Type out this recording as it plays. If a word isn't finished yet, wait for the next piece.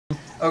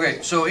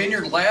Okay, so in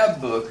your lab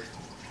book,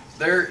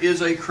 there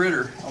is a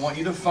critter. I want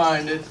you to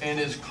find it, and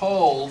it's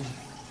called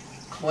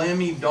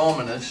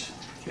Chlamydomonas.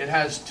 It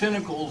has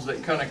tentacles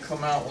that kind of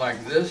come out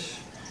like this.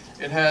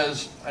 It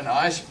has an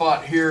eye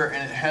spot here,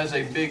 and it has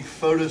a big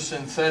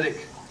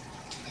photosynthetic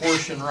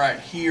portion right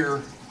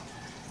here.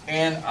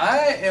 And I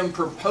am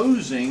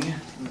proposing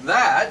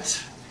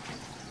that,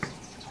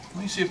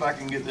 let me see if I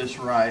can get this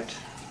right.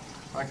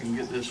 If I can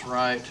get this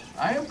right.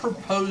 I am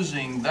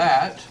proposing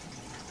that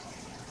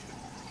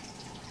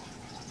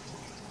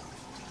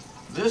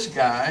this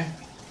guy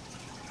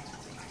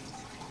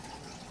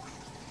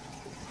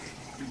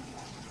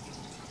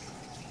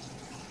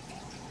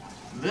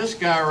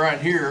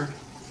right here,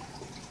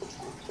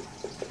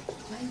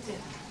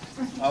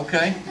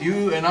 okay,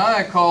 you and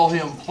I call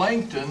him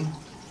Plankton,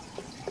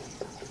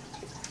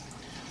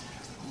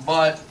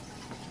 but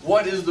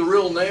what is the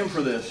real name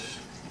for this?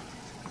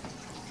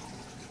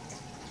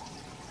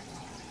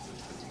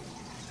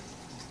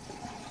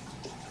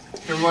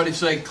 Everybody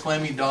say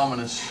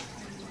Chlamydomonas.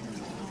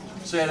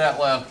 Say it out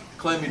loud.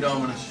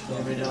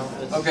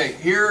 Chlamydomonas. Okay,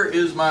 here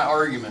is my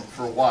argument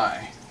for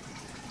why.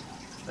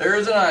 There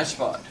is an eye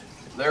spot.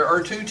 There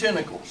are two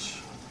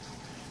tentacles.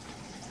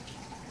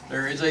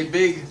 There is a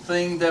big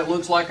thing that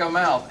looks like a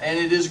mouth, and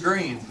it is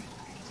green.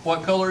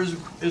 What color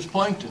is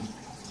Plankton?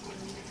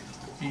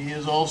 He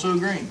is also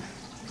green.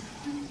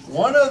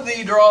 One of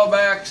the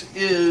drawbacks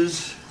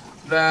is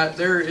that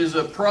there is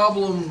a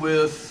problem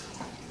with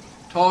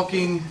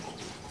talking,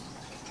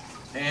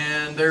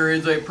 and there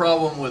is a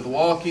problem with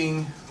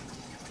walking,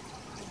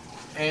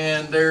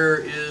 and there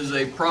is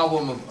a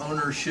problem of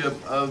ownership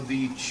of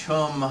the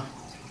chum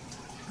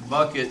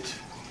bucket.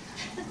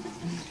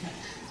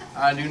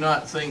 I do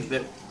not think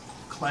that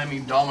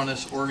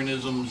Chlamydomonas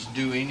organisms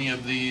do any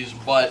of these,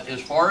 but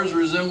as far as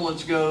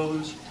resemblance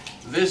goes,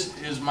 this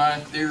is my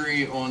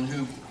theory on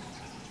who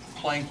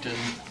Plankton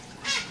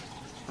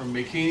from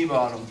Bikini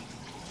Bottom.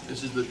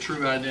 This is the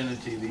true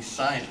identity, the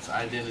science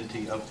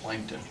identity of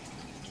Plankton.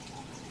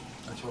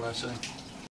 That's what I say.